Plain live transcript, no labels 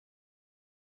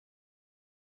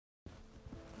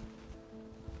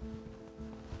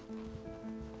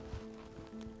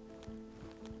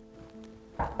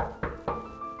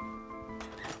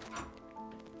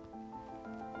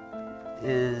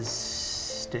Is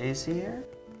Stacy here?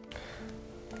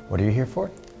 What are you here for?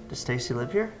 Does Stacy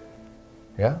live here?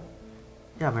 Yeah?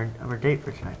 Yeah, I'm her date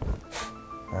for tonight.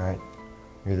 All right.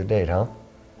 You're the date, huh?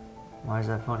 Why is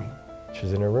that funny?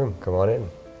 She's in her room. Come on in.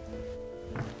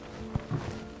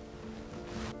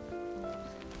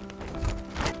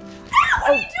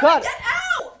 Oh, God! Get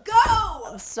out!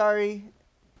 Go! I'm sorry.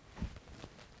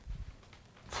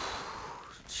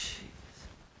 Jeez.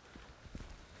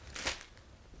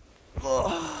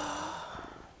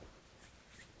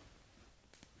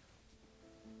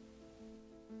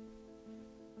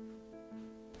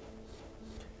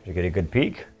 Did you get a good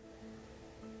peek?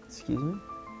 Excuse me?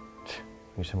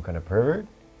 You some kind of pervert?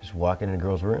 Just walking into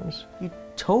girls' rooms? You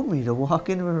told me to walk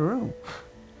into her room.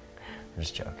 I'm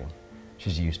just joking.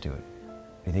 She's used to it.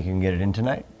 You think you can get it in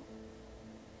tonight?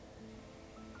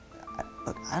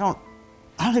 Look, I don't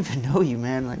even know you,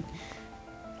 man. Like,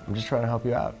 I'm just trying to help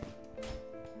you out.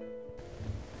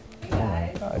 Oh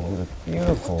my God, you look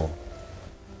beautiful.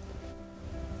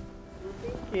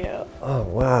 Thank you. Oh,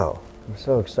 wow. I'm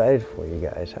so excited for you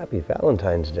guys. Happy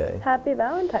Valentine's Day. Happy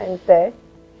Valentine's Day.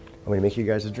 I'm gonna make you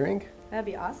guys a drink? That'd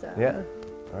be awesome. Yeah?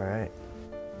 All right.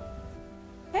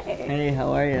 Hey. hey,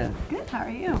 how are you? Good, how are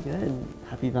you? Good.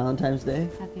 Happy Valentine's Day.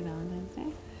 Happy Valentine's Day.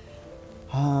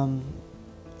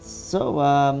 So,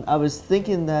 I was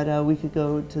thinking that we could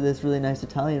go to this really nice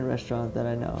Italian restaurant that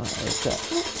I know.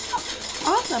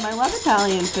 Awesome, I love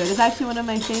Italian food. It's actually one of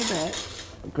my favorites.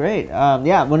 Great.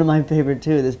 Yeah, one of my favorite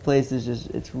too. This place is just,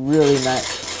 it's really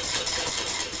nice.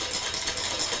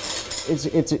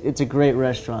 It's a great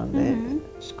restaurant.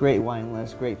 It's great wine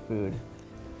list, great food.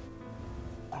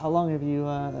 How long have you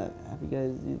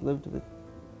guys lived with,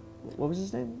 what was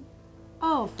his name?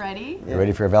 Oh, Freddie? You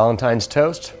ready for a Valentine's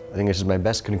toast? I think this is my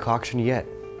best concoction yet.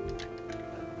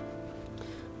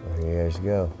 There you guys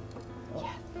go. Yes.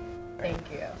 Thank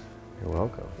you. You're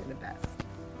welcome. You're the best.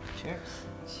 Cheers.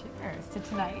 Cheers to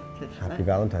tonight. Happy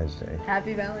Valentine's Day.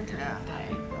 Happy Valentine's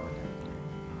Day.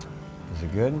 Is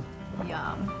it good?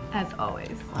 Yum, as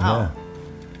always. Wow.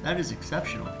 That is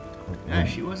exceptional. Yeah,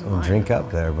 she wasn't Well, lying. drink up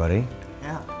there, buddy.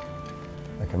 Yeah.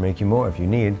 I can make you more if you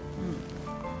need.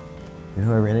 You know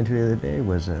who I ran into the other day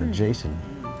was Jason.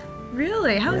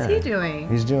 Really? How's he doing?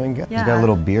 He's doing good. He's got Yeah. a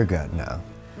little beer gut now.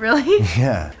 Really?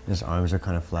 Yeah. His arms are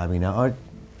kind of flabby now. Oh, you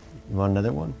want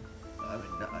another one?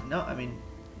 No, I mean,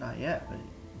 not yet, but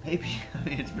maybe. I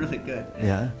mean, it's really good.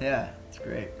 Yeah? Yeah, it's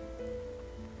great.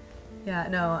 Yeah,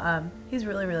 no, he's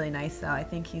really, really nice though. I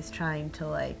think he's trying to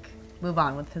like move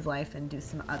on with his life and do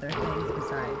some other things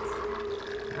besides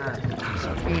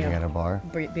Being at a bar?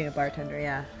 being a bartender,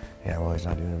 yeah. Yeah, well, he's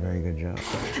not doing a very good job.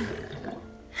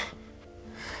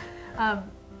 I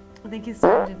think he's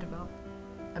starting to develop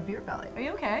a beer belly. Are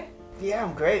you okay? Yeah,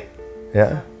 I'm great.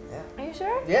 Yeah? Yeah. Are you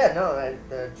sure? Yeah, no,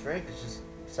 the drink is just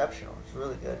exceptional. It's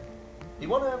really good. You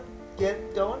want to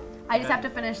get going? I just have to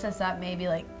finish this up, maybe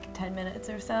like 10 minutes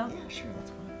or so. Yeah, sure,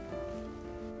 that's fine.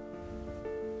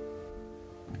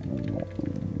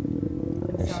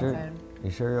 I'm so excited. You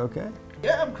sure you're okay?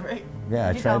 Yeah, I'm great. Yeah,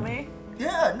 Did you tell me?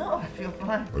 Yeah, no, I feel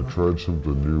fine. I tried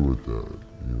something new with that,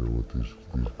 you know, with these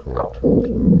cocktails.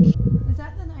 Is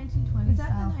that the 1920s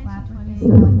style flap the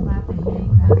handcrafted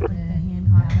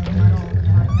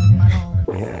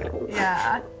Yeah.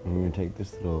 Yeah. You're gonna take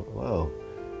this little, whoa.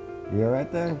 You all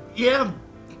right there? Yeah,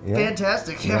 Yeah?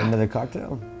 fantastic. You want Yeah. another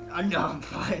cocktail? I know, I'm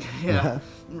fine. Yeah,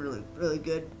 I'm really, really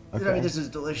good. I Okay. mean, this is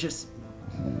delicious.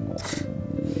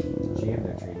 GM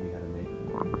there trained me how to make.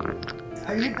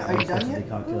 Are you done yet?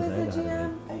 Cocktails Who is the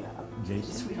GM?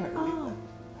 Jason. Sweetheart. Oh,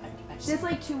 I just, just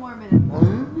like 2 more minutes. I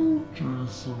know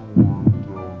Jason went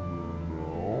down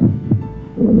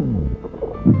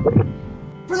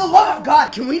for the love of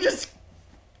God, can we just,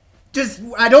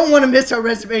 I don't want to miss our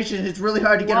reservation. It's really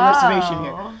hard to get a reservation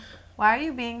here. Whoa. Why are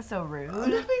you being so rude? I'm not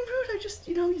being rude. I just,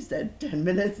 you said 10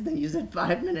 minutes, and then you said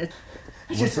 5 minutes.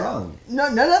 What's wrong? No,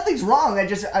 nothing's wrong.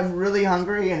 I'm really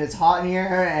hungry, and it's hot in here,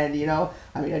 and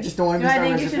I mean, I just don't want to miss I our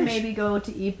think you reservation. should maybe go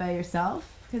to eat by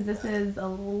yourself, because this is a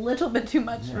little bit too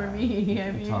much for me.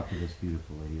 I mean, Talk to this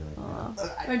beautiful lady like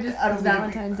that. or just I don't it's mean to be-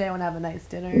 Valentine's Day, I want to have a nice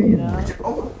dinner,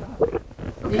 Oh, my God.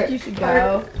 I think you should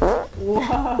go.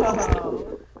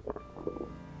 Whoa.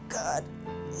 God,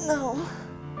 no.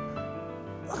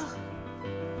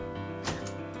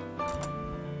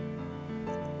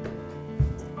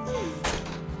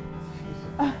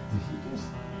 I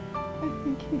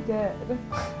think he did.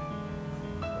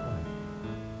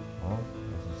 Well,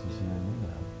 that's just something I knew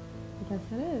now. I guess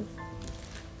it is.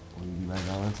 Will you be my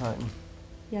Valentine?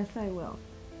 Yes, I will.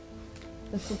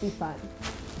 This will be fun.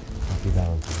 Happy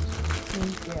Valentine's Day.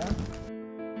 Thank you.